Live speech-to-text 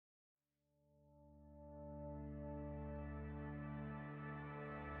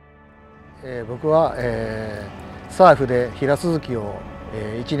僕は、サーフでヒラスズキを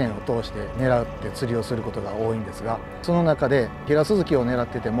1年を通して狙って釣りをすることが多いんですが、その中でヒラスズキを狙っ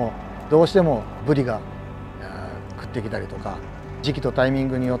ててもどうしてもブリが食ってきたりとか、時期とタイミン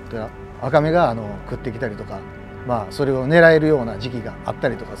グによってはアカメが食ってきたりとか、それを狙えるような時期があった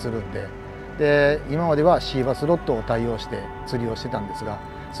りとかするんで、今まではシーバスロッドを対応して釣りをしてたんですが、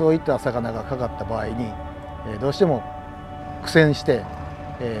そういった魚がかかった場合にどうしても苦戦して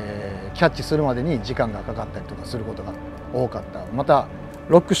キャッチするまでに時間がかかったりとかすることが多かった。また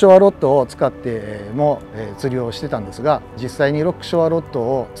ロックショアロッドを使っても釣りをしてたんですが、実際にロックショアロッド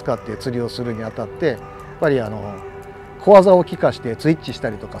を使って釣りをするにあたってやっぱり小技を利かしてツイッチした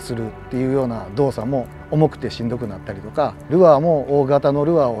りとかするっていうような動作も重くてしんどくなったりとか、ルアーも大型の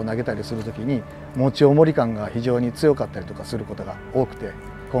ルアーを投げたりする時に持ち重り感が非常に強かったりとかすることが多くて、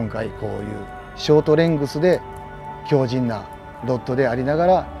今回こういうショートレングスで強靭なロッドでありなが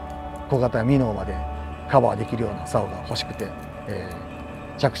ら小型ミノーまでカバーできるような竿が欲しくて、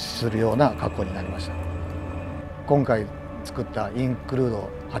着手するような格好になりました。今回作ったインクルード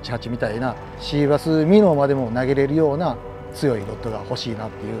88みたいなシーバスミノーまでも投げれるような強いロッドが欲しいなっ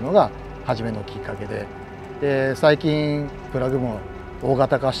ていうのが初めのきっかけで、最近プラグも大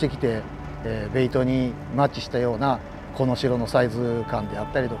型化してきて、ベイトにマッチしたようなこの白のサイズ感であ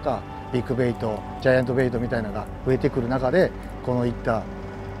ったりとか、ビッグベイト、ジャイアントベイトみたいなのが増えてくる中で、こ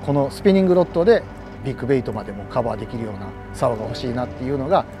のスピニングロッドでビッグベイトまでもカバーできるような竿が欲しいなっていうの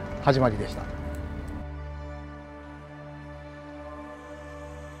が始まりでした。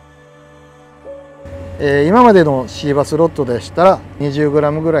今までのシーバスロッドでしたら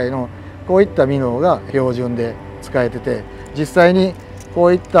 20g ぐらいのこういったミノーが標準で使えてて、実際にこ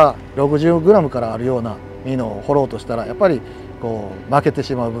ういった 60g からあるようなミノーを掘ろうとしたらやっぱり負けて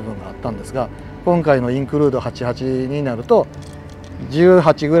しまう部分があったんですが、今回のインクルード88になると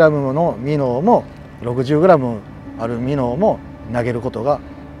 18g のミノーも 60g あるミノーも投げることが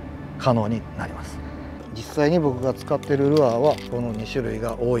可能になります。実際に僕が使っているルアーはこの2種類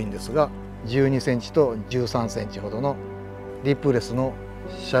が多いんですが、12センチと13センチほどのリップレスの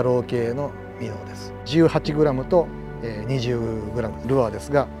シャロー系のミノーです。18g と 20g ルアーで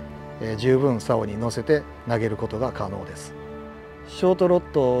すが、十分竿に乗せて投げることが可能です。ショートロッ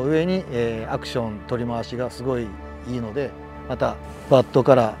ド上にアクション取り回しがすごいいいので、またバット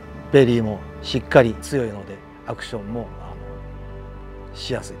からベリーもしっかり強いのでアクションも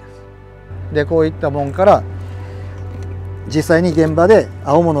しやすいです。でこういったもんから実際に現場で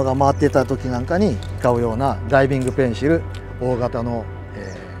青物が回っていた時なんかに使うようなダイビングペンシル、大型の、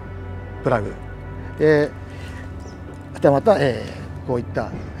プラグでまた、こういった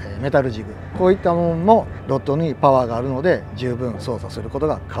メタルジグ、こういったものもロッドにパワーがあるので十分操作すること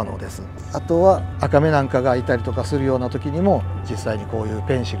が可能です。あとはアカメなんかがいたりとかするような時にも実際にこういう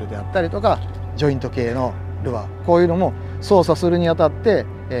ペンシルであったりとかジョイント系のルアー、こういうのも操作するにあたって、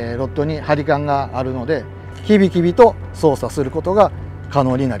ロッドに張り感があるのでキビキビと操作することが可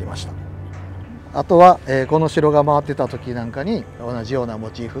能になりました。あとは、この城が回ってた時なんかに同じような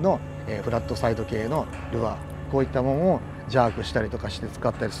モチーフの、フラットサイド系のルアー、こういったものをジャークしたりとかして使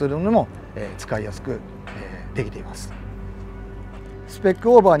ったりするのも、使いやすく、できています。スペッ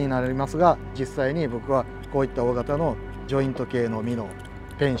クオーバーになりますが、実際に僕はこういった大型のジョイント系のミノ、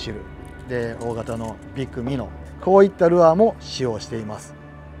ペンシルで大型のビッグミノ、こういったルアーも使用しています。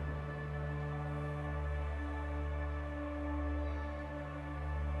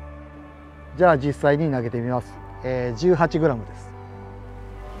じゃあ実際に投げてみます。18g です。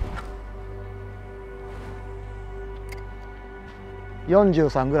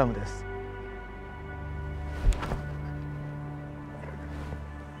43g です。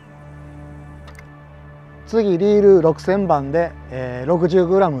次リール6000番で、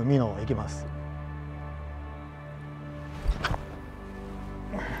60g ミノいきます。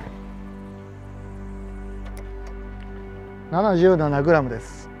77g で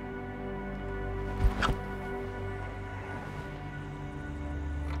す。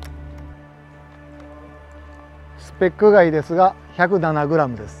スペック外ですが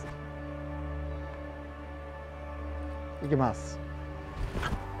 107g です。いきます。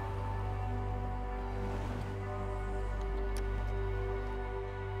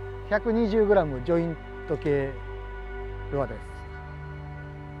120g ジョイント系ルアーです。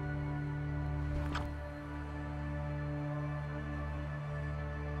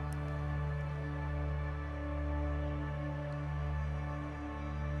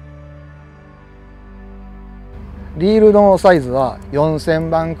リールのサイズは4000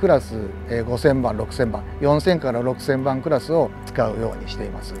番クラス、5000番、6000番、4000から6000番クラスを使うようにしてい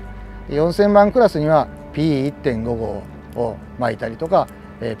ます。4000番クラスには P1.5 号を巻いたりとか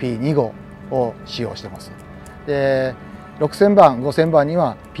P2 号を使用してます。で6000番5000番に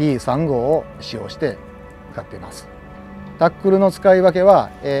は P3 号を使用して使っています。タックルの使い分けは、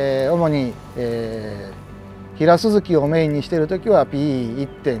主に、平スズキをメインにしている時は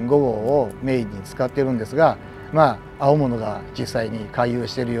P1.5 号をメインに使ってるんですが、青物が実際に回遊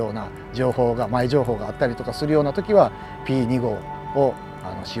しているような情報が前情報があったりとかするような時は P2 号を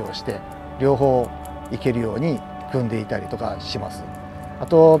使用して両方いけるように組んでいたりとかします。あ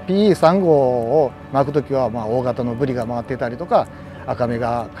と P3 号を巻く時は大型のブリが回ってたりとか赤目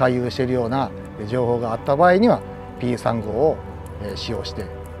が回遊しているような情報があった場合には P3 号を使用して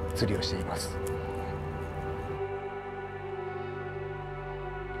釣りをしています。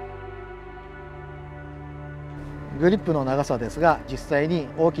グリップの長さですが、実際に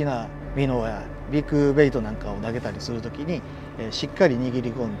大きなミノやビッグベイトなんかを投げたりするときにしっかり握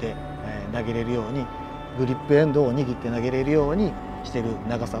り込んで投げれるように、グリップエンドを握って投げれるようにしている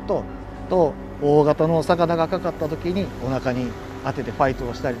長さと大型の魚がかかった時にお腹に当ててファイト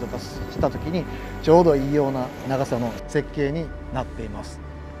をしたりとかした時にちょうどいいような長さの設計になっています。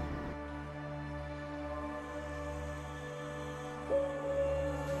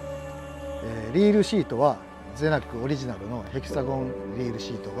リールシートはゼナックオリジナルのヘキサゴンリール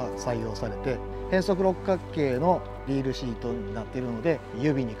シートが採用されて、変則六角形のリールシートになっているので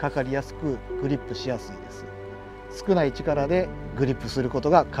指にかかりやすくグリップしやすいです。少ない力でグリップすること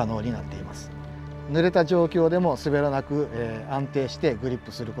が可能になっています。濡れた状況でも滑らなく、安定してグリッ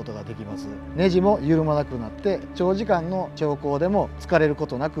プすることができます。ネジも緩まなくなって長時間の長行でも疲れるこ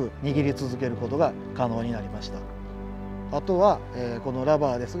となく握り続けることが可能になりました。あとは、このラ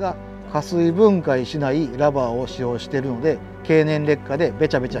バーですが、加水分解しないラバーを使用しているので経年劣化でベ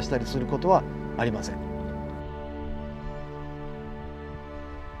チャベチャしたりすることはありません。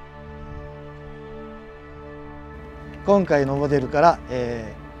今回のモデルから、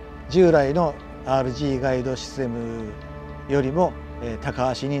従来の RG ガイドシステムよりも、高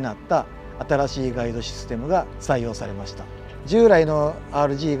足になった新しいガイドシステムが採用されました。従来の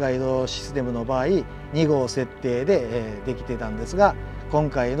RG ガイドシステムの場合2号設定で、できてたんですが、今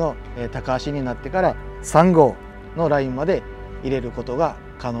回の高足になってから3号のラインまで入れることが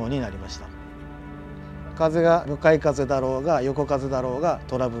可能になりました。風が向かい風だろうが横風だろうが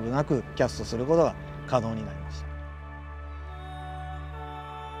トラブルなくキャストすることが可能になりました。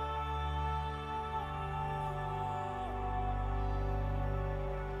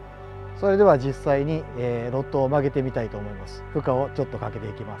それでは実際にロッドを曲げてみたいと思います。負荷をちょっとかけて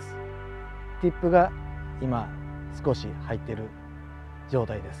いきます。ティップが今少し入っている状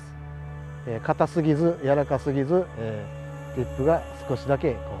態です。硬すぎず柔らかすぎず、ティップが少しだ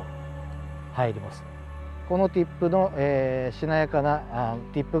けこう入ります。このティップの、しなやかな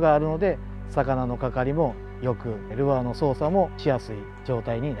ティップがあるので魚のかかりもよくルアーの操作もしやすい状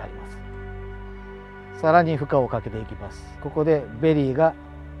態になります。さらに負荷をかけていきます。ここでベリーが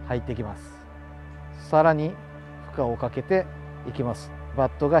入ってきます。さらに負荷をかけていきます。バ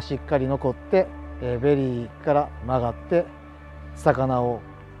ットがしっかり残ってベリーから曲がって魚を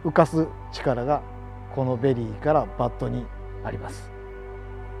浮かす力がこのベリーからバットにあります。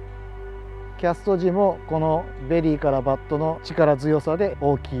キャスト時もこのベリーからバットの力強さで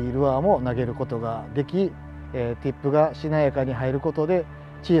大きいルアーも投げることができ、ティップがしなやかに入ることで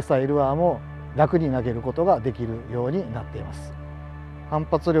小さいルアーも楽に投げることができるようになっています。反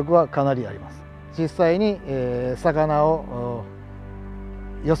発力はかなりあります。実際に、魚を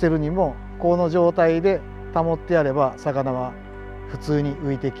寄せるにもこの状態で保ってやれば魚は普通に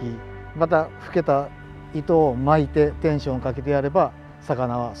浮いてき、また老けた糸を巻いてテンションをかけてやれば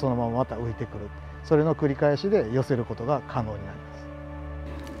魚はそのまままた浮いてくる。それの繰り返しで寄せることが可能になります。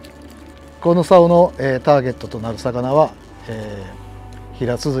この竿の、ターゲットとなる魚は、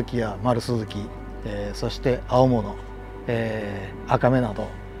平スズキや丸スズキ、そして青物、赤目など、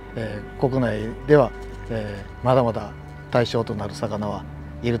国内では、まだまだ対象となる魚は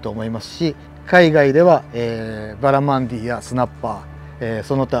いると思いますし、海外では、バラマンディやスナッパー、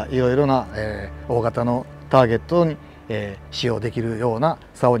その他いろいろな、大型のターゲットに、使用できるような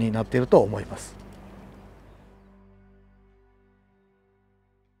竿になっていると思います。